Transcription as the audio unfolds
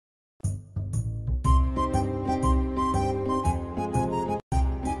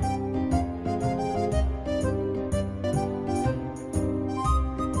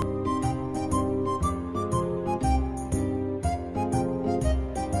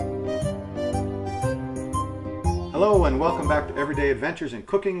Hello and welcome back to Everyday Adventures in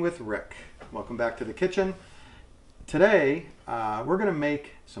Cooking with Rick. Welcome back to the kitchen. Today we're going to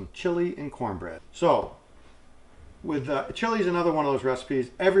make some chili and cornbread. So with chili is another one of those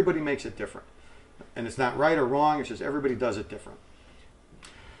recipes. Everybody makes it different. And it's not right or wrong, it's just everybody does it different.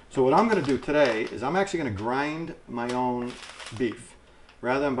 So what I'm going to do today is I'm actually going to grind my own beef.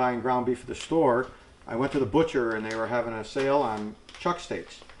 Rather than buying ground beef at the store, I went to the butcher and they were having a sale on chuck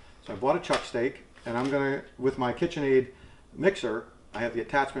steaks. So I bought a chuck steak and I'm going to, with my KitchenAid mixer, I have the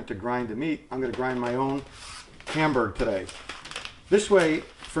attachment to grind the meat. I'm going to grind my own hamburger today. This way,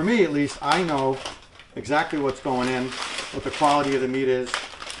 for me at least, I know exactly what's going in, what the quality of the meat is,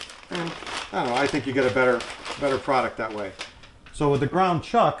 and I don't know, I think you get a better product that way. So with the ground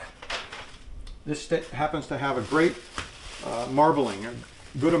chuck, this happens to have a great marbling, a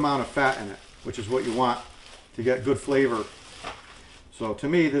good amount of fat in it, which is what you want to get good flavor. So to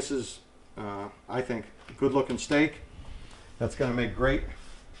me, this is, I think, a good looking steak that's going to make great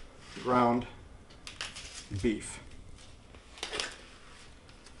ground beef.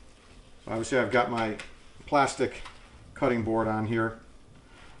 So obviously I've got my plastic cutting board on here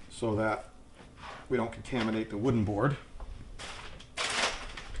so that we don't contaminate the wooden board.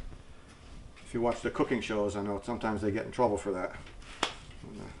 If you watch the cooking shows, I know sometimes they get in trouble for that.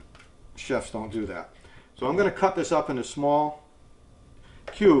 And the chefs don't do that. So I'm going to cut this up into small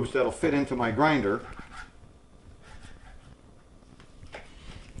cubes that'll fit into my grinder.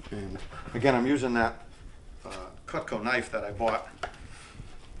 And again, I'm using that Cutco knife that I bought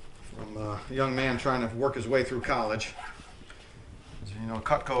from a young man trying to work his way through college. As you know,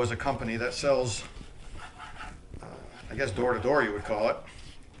 Cutco is a company that sells, I guess door to door you would call it.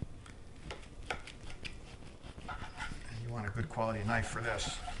 You want a good quality knife for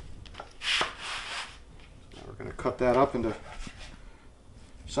this. Now we're going to cut that up into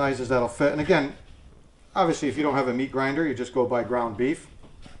sizes that'll fit. And again, obviously if you don't have a meat grinder, you just go buy ground beef.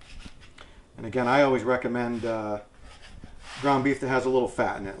 And again, I always recommend ground beef that has a little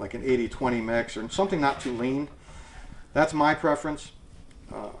fat in it, like an 80-20 mix or something not too lean. That's my preference.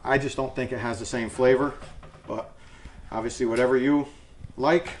 I just don't think it has the same flavor, but obviously whatever you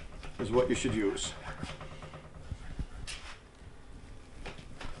like is what you should use.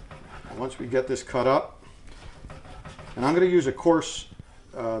 Once we get this cut up, and I'm going to use a coarse,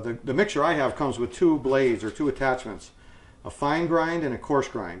 the mixture I have comes with two blades or two attachments, a fine grind and a coarse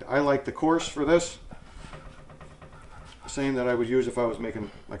grind. I like the coarse for this, the same that I would use if I was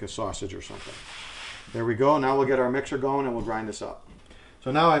making like a sausage or something. There we go. Now we'll get our mixer going and we'll grind this up. So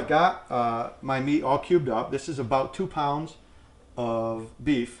now I've got my meat all cubed up. This is about 2 pounds of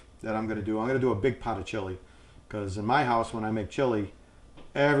beef that I'm going to do. I'm going to do a big pot of chili because in my house when I make chili,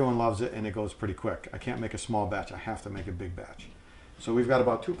 everyone loves it and it goes pretty quick. I can't make a small batch. I have to make a big batch. So we've got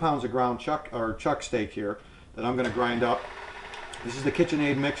about 2 pounds of ground chuck steak here that I'm going to grind up. This is the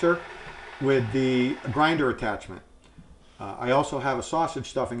KitchenAid mixer with the grinder attachment. I also have a sausage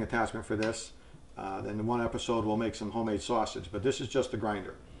stuffing attachment for this. Then in one episode we'll make some homemade sausage, but this is just the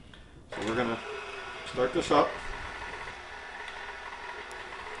grinder. So we're going to start this up.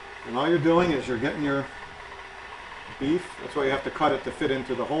 And all you're doing is you're getting your beef. That's why you have to cut it to fit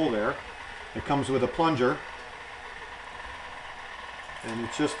into the hole there. It comes with a plunger. And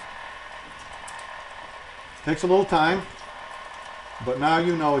it just takes a little time, but now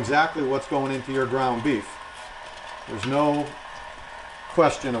you know exactly what's going into your ground beef. There's no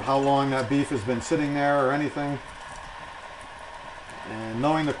question of how long that beef has been sitting there or anything. And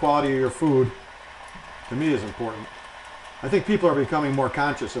knowing the quality of your food, to me, is important. I think people are becoming more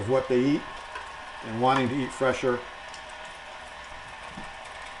conscious of what they eat and wanting to eat fresher.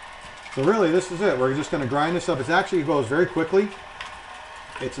 So really, this is it. We're just going to grind this up. It actually goes very quickly.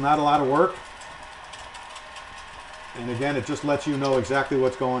 It's not a lot of work. And again, it just lets you know exactly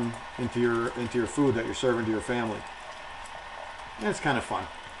what's going into your food that you're serving to your family. And it's kind of fun.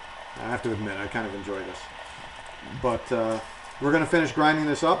 I have to admit, I kind of enjoy this. But we're going to finish grinding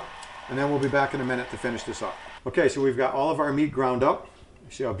this up, and then we'll be back in a minute to finish this up. Okay, so we've got all of our meat ground up.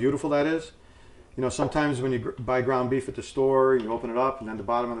 You see how beautiful that is? You know, sometimes when you buy ground beef at the store, you open it up, and then the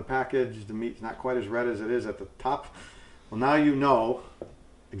bottom of the package, the meat's not quite as red as it is at the top. Well, now you know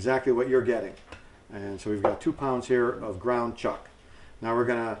exactly what you're getting. And so we've got 2 pounds here of ground chuck. Now we're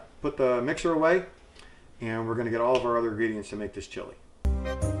going to put the mixer away and we're going to get all of our other ingredients to make this chili.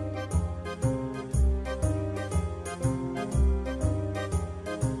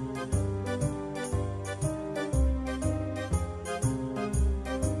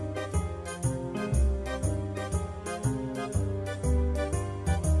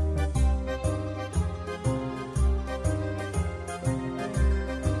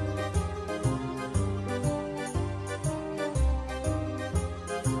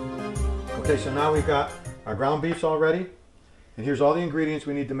 Okay, so now we've got our ground beefs all ready. And here's all the ingredients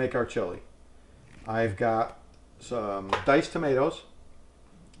we need to make our chili. I've got some diced tomatoes.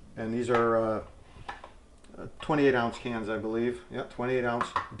 And these are 28 ounce cans, I believe. Yeah, 28 ounce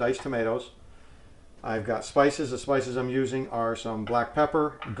diced tomatoes. I've got spices. The spices I'm using are some black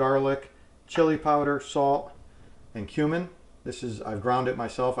pepper, garlic, chili powder, salt, and cumin. This is, I've ground it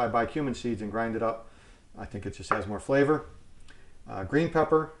myself. I buy cumin seeds and grind it up. I think it just has more flavor. Green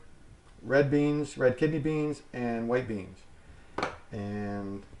pepper, red beans, red kidney beans, and white beans.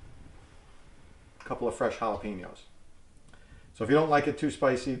 And a couple of fresh jalapenos. So if you don't like it too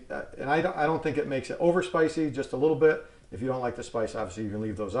spicy, and I don't think it makes it over spicy, just a little bit. If you don't like the spice, obviously you can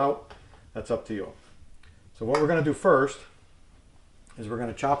leave those out. That's up to you. So what we're going to do first is we're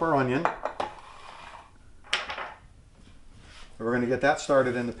going to chop our onion. We're going to get that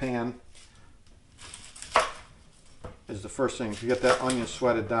started in the pan. Is the first thing to get that onion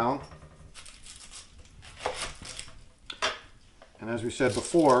sweated down. And as we said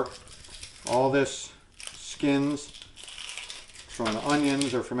before, all this skins from the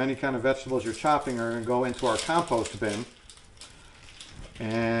onions or from any kind of vegetables you're chopping are going to go into our compost bin.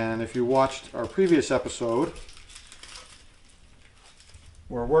 And if you watched our previous episode,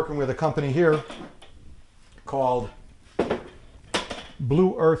 we're working with a company here called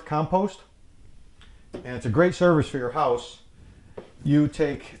Blue Earth Compost. And it's a great service for your house. You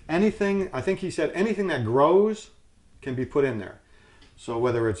take anything, I think he said anything that grows can be put in there. So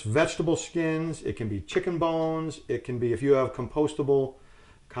whether it's vegetable skins, it can be chicken bones, it can be, if you have compostable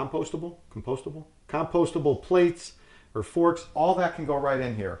plates or forks, all that can go right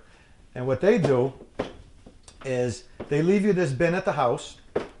in here. And what they do is they leave you this bin at the house,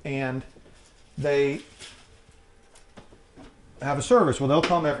 and they have a service. Well, they'll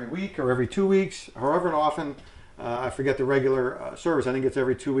come every week or every 2 weeks, however often. I forget the regular service. I think it's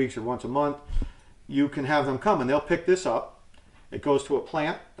every 2 weeks or once a month. You can have them come and they'll pick this up. It goes to a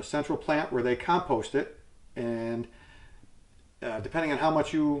plant, a central plant, where they compost it. And depending on how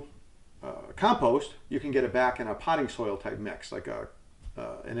much you compost, you can get it back in a potting soil type mix. And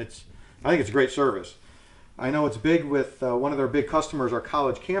I think it's a great service. I know it's big with one of their big customers are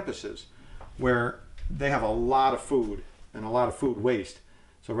college campuses, where they have a lot of food and a lot of food waste.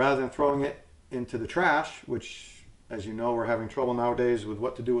 So rather than throwing it into the trash, which, as you know, we're having trouble nowadays with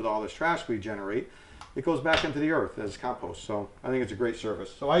what to do with all this trash we generate, it goes back into the earth as compost. So I think it's a great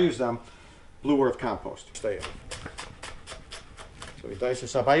service. So I use them, Blue Earth Compost. Stay in. So we dice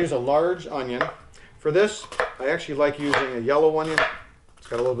this up. I use a large onion. For this, I actually like using a yellow onion. It's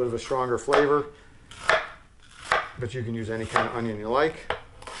got a little bit of a stronger flavor, but you can use any kind of onion you like.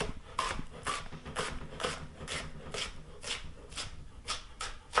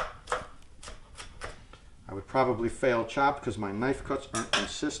 I would probably fail chopped because my knife cuts aren't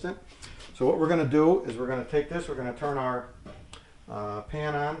consistent. So what we're going to do is we're going to take this, we're going to turn our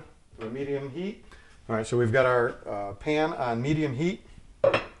pan on to a medium heat. All right, so we've got our pan on medium heat.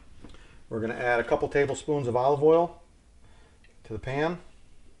 We're going to add a couple tablespoons of olive oil to the pan.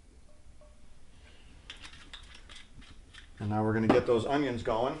 And now we're going to get those onions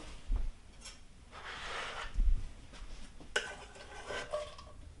going.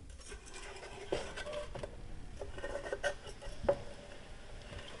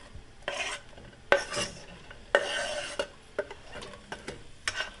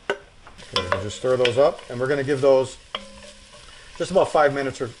 Just stir those up, and we're going to give those just about 5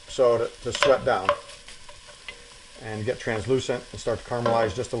 minutes or so to sweat down and get translucent and start to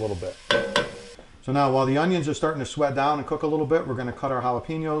caramelize just a little bit. So now, while the onions are starting to sweat down and cook a little bit, we're going to cut our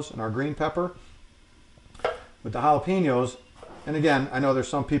jalapenos and our green pepper. With the jalapenos, and again, I know there's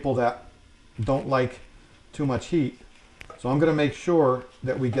some people that don't like too much heat, so I'm going to make sure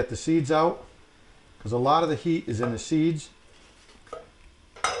that we get the seeds out, because a lot of the heat is in the seeds.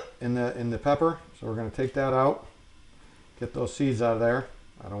 In the pepper, so we're going to take that out, get those seeds out of there.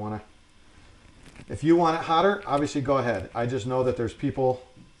 I don't want to. If you want it hotter, obviously go ahead. I just know that there's people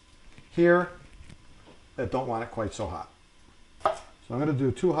here that don't want it quite so hot. So I'm going to do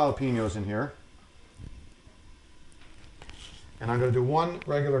 2 jalapenos in here, and I'm going to do 1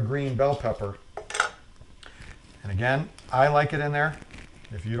 regular green bell pepper. And again, I like it in there.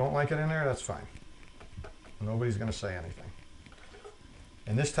 If you don't like it in there, that's fine. Nobody's going to say anything.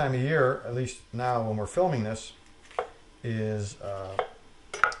 And this time of year, at least now when we're filming this, is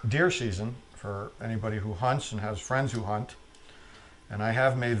deer season for anybody who hunts and has friends who hunt. And I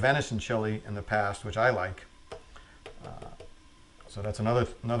have made venison chili in the past, which I like. So that's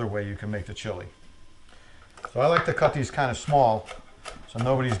another way you can make the chili. So I like to cut these kind of small, so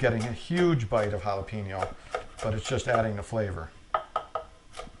nobody's getting a huge bite of jalapeno, but it's just adding the flavor.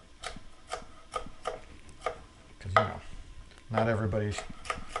 Not everybody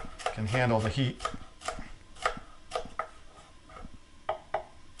can handle the heat.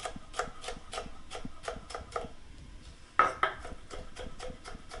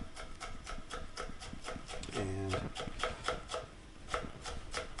 And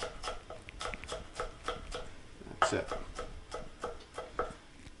that's it. All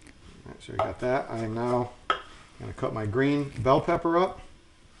right, so we got that. I am now going to cut my green bell pepper up.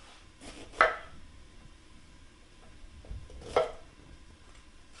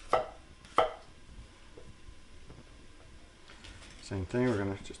 Same thing, we're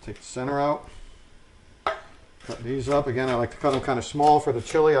going to just take the center out. Cut these up. Again, I like to cut them kind of small for the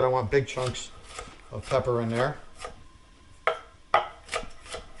chili. I don't want big chunks of pepper in there.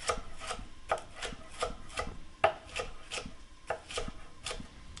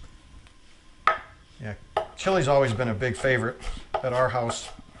 Yeah, chili's always been a big favorite at our house.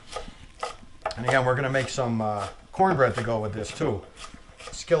 And again, we're going to make some cornbread to go with this too.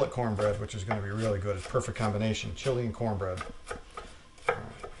 Skillet cornbread, which is going to be really good. It's a perfect combination, chili and cornbread.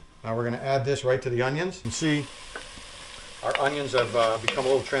 Now we're going to add this right to the onions. You can see our onions have become a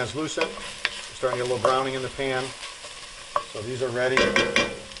little translucent. They're starting to get a little browning in the pan. So these are ready.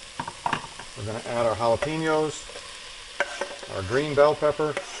 We're going to add our jalapenos, our green bell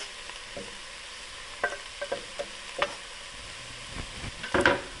pepper,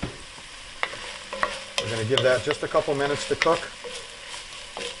 we're going to give that just a couple minutes to cook.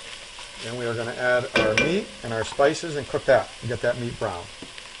 Then we are going to add our meat and our spices and cook that and get that meat brown.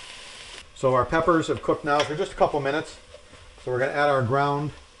 So our peppers have cooked now for just a couple minutes. So we're going to add our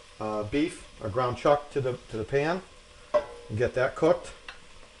ground beef, our ground chuck to the pan and get that cooked.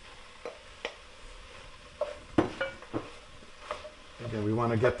 Again, we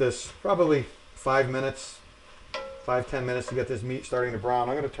want to get this probably 5 minutes, 5-10 minutes to get this meat starting to brown.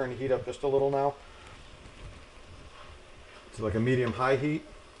 I'm going to turn the heat up just a little now. It's like a medium-high heat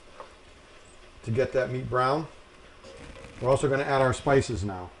to get that meat brown. We're also going to add our spices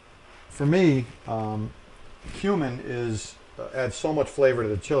now. For me, cumin adds so much flavor to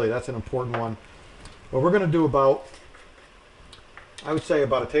the chili. That's an important one. But we're going to do about, I would say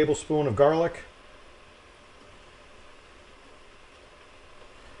about a tablespoon of garlic.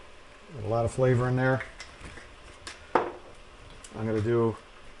 A lot of flavor in there. I'm going to do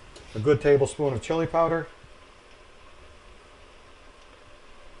a good tablespoon of chili powder.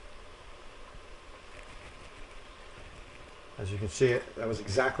 As you can see, that was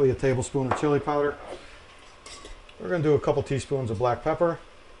exactly a tablespoon of chili powder. We're going to do a couple teaspoons of black pepper.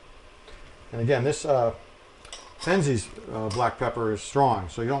 And again, this Penzeys black pepper is strong,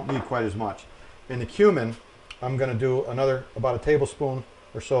 so you don't need quite as much. In the cumin, I'm going to do about a tablespoon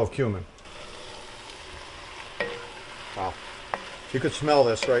or so of cumin. Wow. You could smell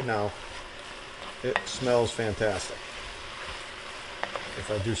this right now. It smells fantastic, if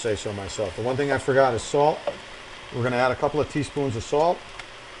I do say so myself. The one thing I forgot is salt. We're going to add a couple of teaspoons of salt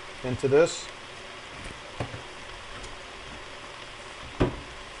into this.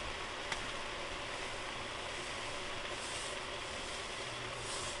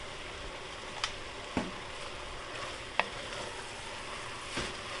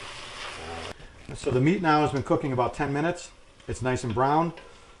 So the meat now has been cooking about 10 minutes. It's nice and brown.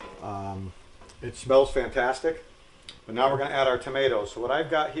 It smells fantastic. But now we're going to add our tomatoes. So what I've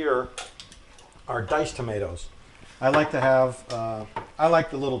got here are diced tomatoes. I like to have, I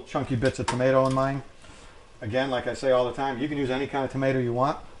like the little chunky bits of tomato in mine. Again, like I say all the time, you can use any kind of tomato you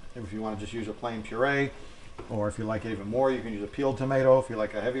want. If you want to just use a plain puree, or if you like it even more, you can use a peeled tomato if you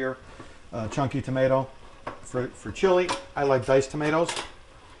like a heavier, chunky tomato. For chili, I like diced tomatoes.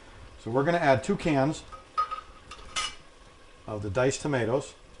 So we're going to add 2 cans of the diced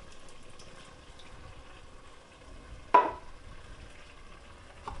tomatoes.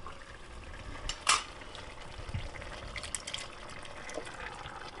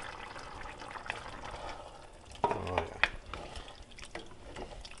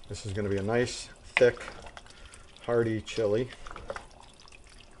 This is going to be a nice, thick, hearty chili.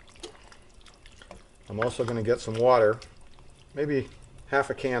 I'm also going to get some water, maybe half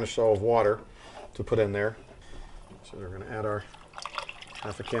a can or so of water to put in there. So we're going to add our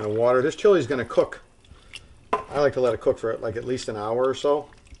half a can of water. This chili is going to cook. I like to let it cook for like at least an hour or so.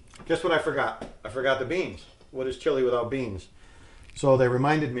 Guess what I forgot? I forgot the beans. What is chili without beans? So they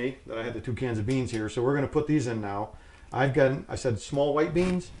reminded me that I had the 2 cans of beans here. So we're going to put these in now. I've got, I said small white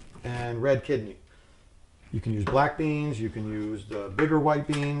beans and red kidney. You can use black beans, you can use the bigger white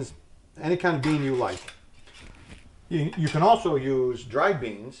beans, any kind of bean you like. You can also use dried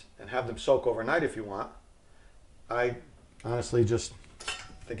beans and have them soak overnight if you want. I honestly just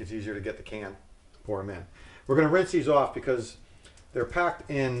think it's easier to get the can, pour them in. We're going to rinse these off because They're packed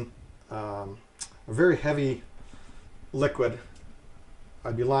in a very heavy liquid.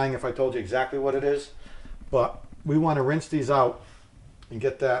 I'd be lying if I told you exactly what it is, but we want to rinse these out and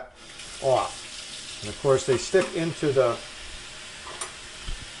get that off. And of course they stick into the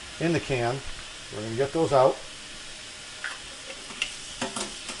can. We're going to get those out.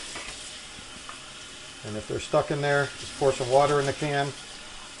 And if they're stuck in there, just pour some water in the can.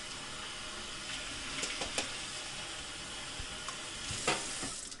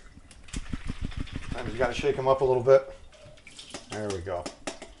 And you got to shake them up a little bit. There we go.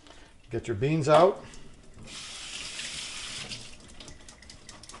 Get your beans out.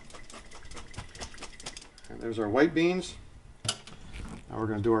 And there's our white beans. Now we're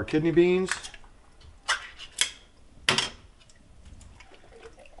going to do our kidney beans.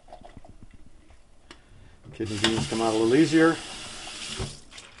 Kidney beans come out a little easier.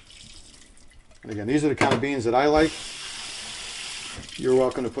 And again, these are the kind of beans that I like. You're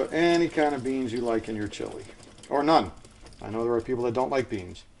welcome to put any kind of beans you like in your chili, or none. I know there are people that don't like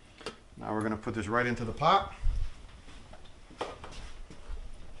beans. Now we're going to put this right into the pot.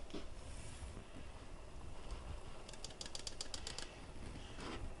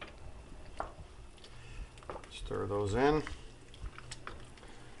 Stir those in.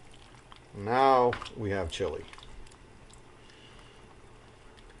 Now we have chili.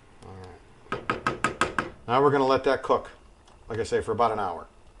 All right. Now we're going to let that cook, like I say, for about an hour.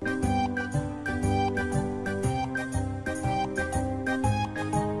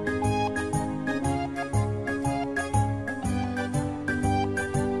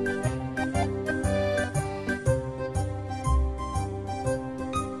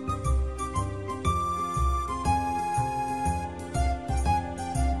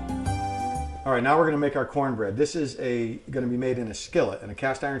 All right, now we're going to make our cornbread. This is going to be made in a skillet, in a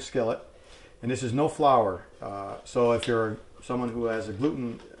cast iron skillet, and this is no flour. So if you're someone who has a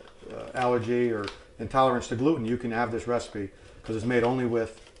gluten allergy or intolerance to gluten, you can have this recipe because it's made only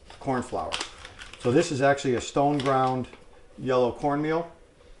with corn flour. So this is actually a stone ground yellow cornmeal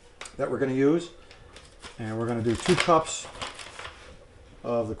that we're going to use, and we're going to do 2 cups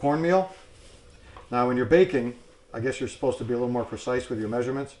of the cornmeal. Now when you're baking, I guess you're supposed to be a little more precise with your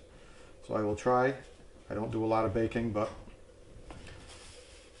measurements. So I will try. I don't do a lot of baking, but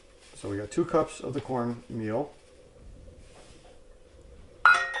so we got 2 cups of the cornmeal.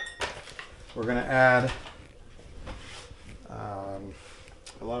 We're going to add, I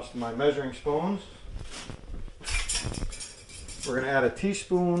lost my measuring spoons. We're going to add a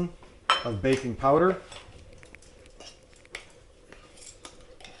teaspoon of baking powder.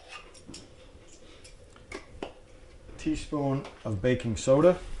 A teaspoon of baking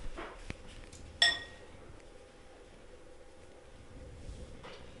soda.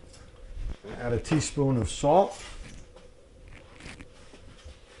 Add a teaspoon of salt.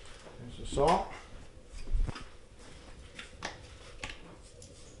 There's the salt.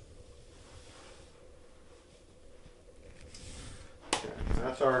 Okay,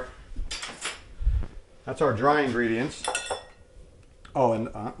 that's our dry ingredients. Oh,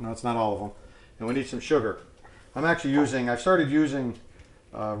 and no, it's not all of them. And we need some sugar. I've started using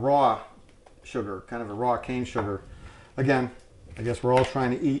raw sugar, kind of a raw cane sugar. Again, I guess we're all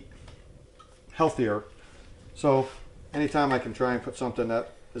trying to eat healthier, so anytime I can try and put something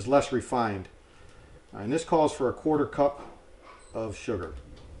that is less refined. And this calls for a 1/4 cup of sugar.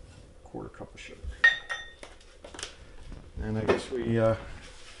 1/4 cup of sugar. And I guess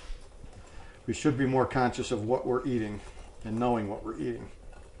we should be more conscious of what we're eating and knowing what we're eating.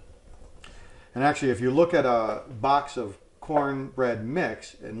 And actually, if you look at a box of cornbread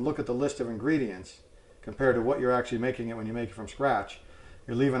mix and look at the list of ingredients compared to what you're actually making it when you make it from scratch,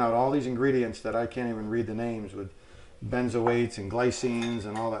 you're leaving out all these ingredients that I can't even read the names, with benzoates and glycines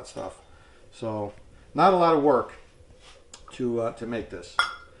and all that stuff. So not a lot of work to make this.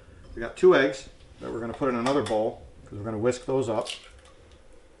 We got 2 eggs that we're going to put in another bowl because we're going to whisk those up.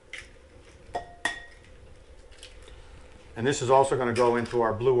 And this is also going to go into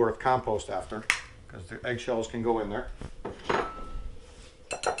our Blue Earth compost after, because the eggshells can go in there.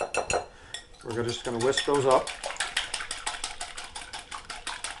 We're just going to whisk those up.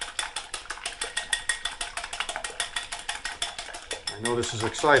 I know this is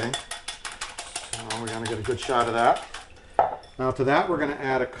exciting, so we're going to get a good shot of that. Now to that we're going to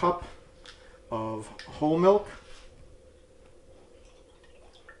add a cup of whole milk.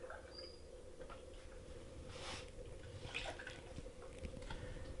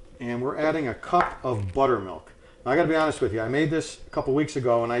 And we're adding a cup of buttermilk. Now I got to be honest with you, I made this a couple weeks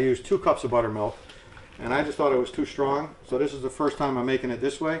ago and I used 2 cups of buttermilk, and I just thought it was too strong. So this is the first time I'm making it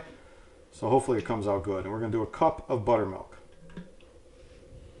this way. So hopefully it comes out good. And we're going to do a cup of buttermilk.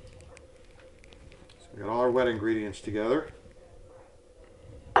 Got all our wet ingredients together.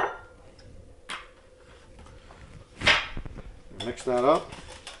 Mix that up.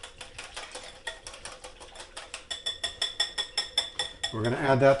 We're going to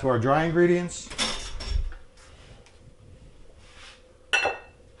add that to our dry ingredients.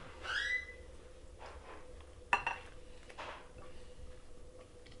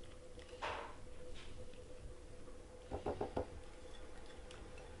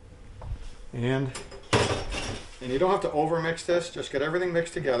 And you don't have to overmix this, just get everything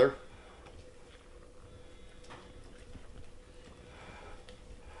mixed together.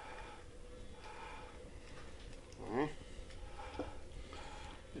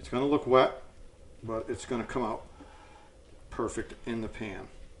 It's going to look wet, but it's going to come out perfect in the pan.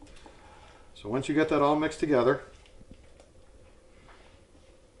 So once you get that all mixed together,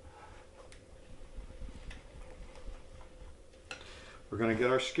 we're going to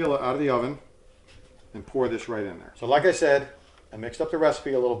get our skillet out of the oven and pour this right in there. So like I said, I mixed up the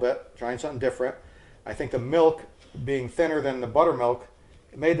recipe a little bit, trying something different. I think the milk being thinner than the buttermilk,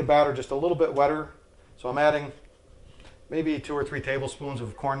 it made the batter just a little bit wetter. So I'm adding maybe 2 or 3 tablespoons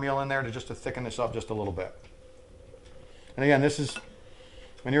of cornmeal in there to thicken this up just a little bit. And again, this is,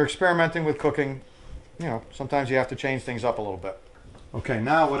 when you're experimenting with cooking, you know, sometimes you have to change things up a little bit. Okay,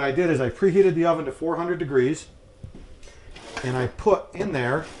 now what I did is I preheated the oven to 400 degrees and I put in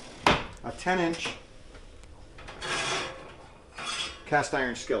there a 10-inch cast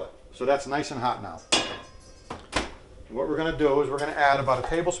iron skillet. So that's nice and hot now. And what we're going to do is we're going to add about a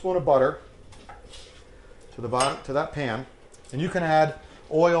tablespoon of butter to the bottom, to that pan. And you can add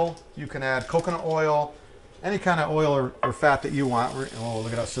oil, you can add coconut oil, any kind of oil or fat that you want. Oh,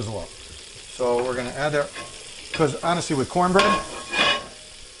 look at that sizzle up. So we're going to add that, because honestly with cornbread,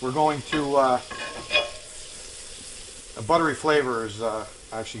 we're going to, a buttery flavor is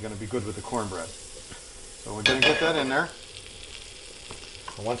actually going to be good with the cornbread. So we're going to get that in there.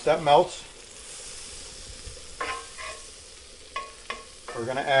 And once that melts, we're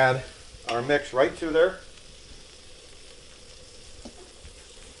going to add our mix right to there.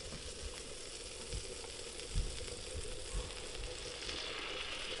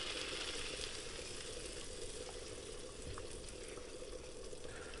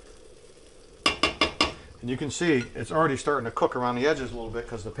 And you can see it's already starting to cook around the edges a little bit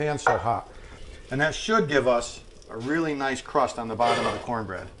because the pan's so hot. And that should give us a really nice crust on the bottom of the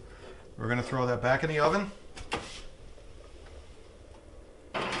cornbread. We're going to throw that back in the oven.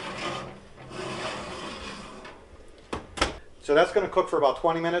 So that's going to cook for about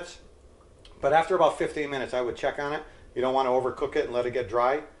 20 minutes. But after about 15 minutes, I would check on it. You don't want to overcook it and let it get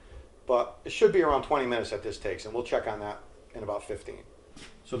dry. But it should be around 20 minutes that this takes, and we'll check on that in about 15.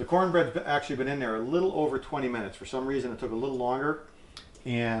 So the cornbread's actually been in there a little over 20 minutes. For some reason, it took a little longer.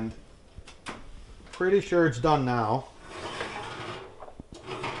 And pretty sure it's done now.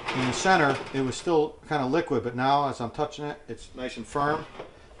 In the center, it was still kind of liquid, but now as I'm touching it, it's nice and firm.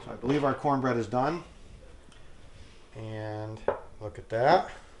 So I believe our cornbread is done. And look at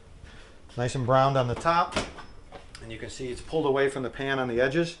that. Nice and browned on the top. And you can see it's pulled away from the pan on the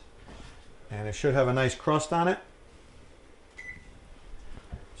edges. And it should have a nice crust on it.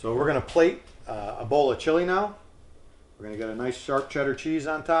 So we're going to plate a bowl of chili now. We're going to get a nice sharp cheddar cheese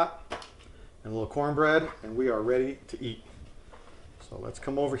on top and a little cornbread, and we are ready to eat. So let's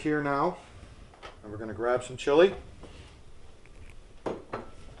come over here now, and we're going to grab some chili.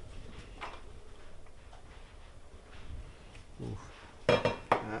 Ooh,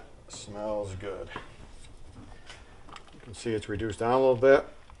 that smells good. You can see it's reduced down a little bit.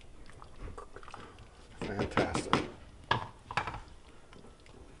 Fantastic.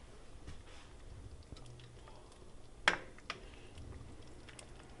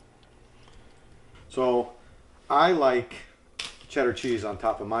 So I like cheddar cheese on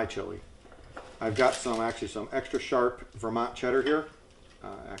top of my chili. I've got some extra sharp Vermont cheddar here.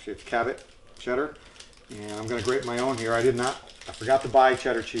 Actually it's Cabot cheddar. And I'm going to grate my own here. I forgot to buy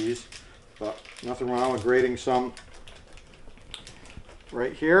cheddar cheese, but nothing wrong with grating some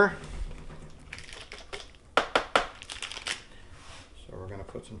right here. So we're going to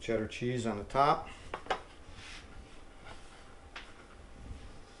put some cheddar cheese on the top.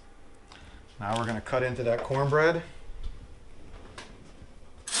 Now we're going to cut into that cornbread.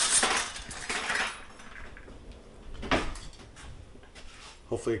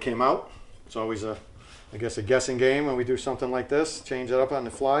 Hopefully it came out. It's always I guess a guessing game when we do something like this. Change it up on the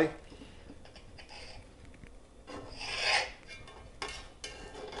fly.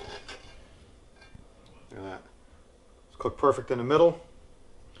 Look at that. It's cooked perfect in the middle.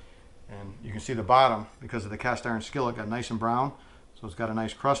 And you can see the bottom, because of the cast iron skillet, got nice and brown. So it's got a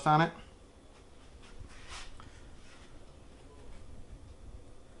nice crust on it.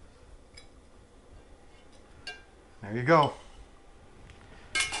 There you go.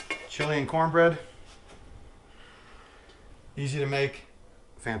 Chili and cornbread. Easy to make.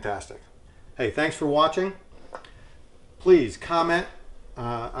 Fantastic. Hey, thanks for watching. Please comment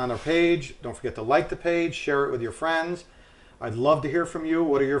on our page. Don't forget to like the page, share it with your friends. I'd love to hear from you.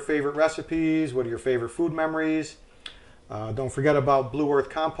 What are your favorite recipes? What are your favorite food memories? Don't forget about Blue Earth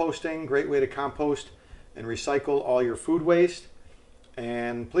composting. Great way to compost and recycle all your food waste.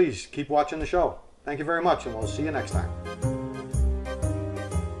 And please keep watching the show. Thank you very much, and we'll see you next time.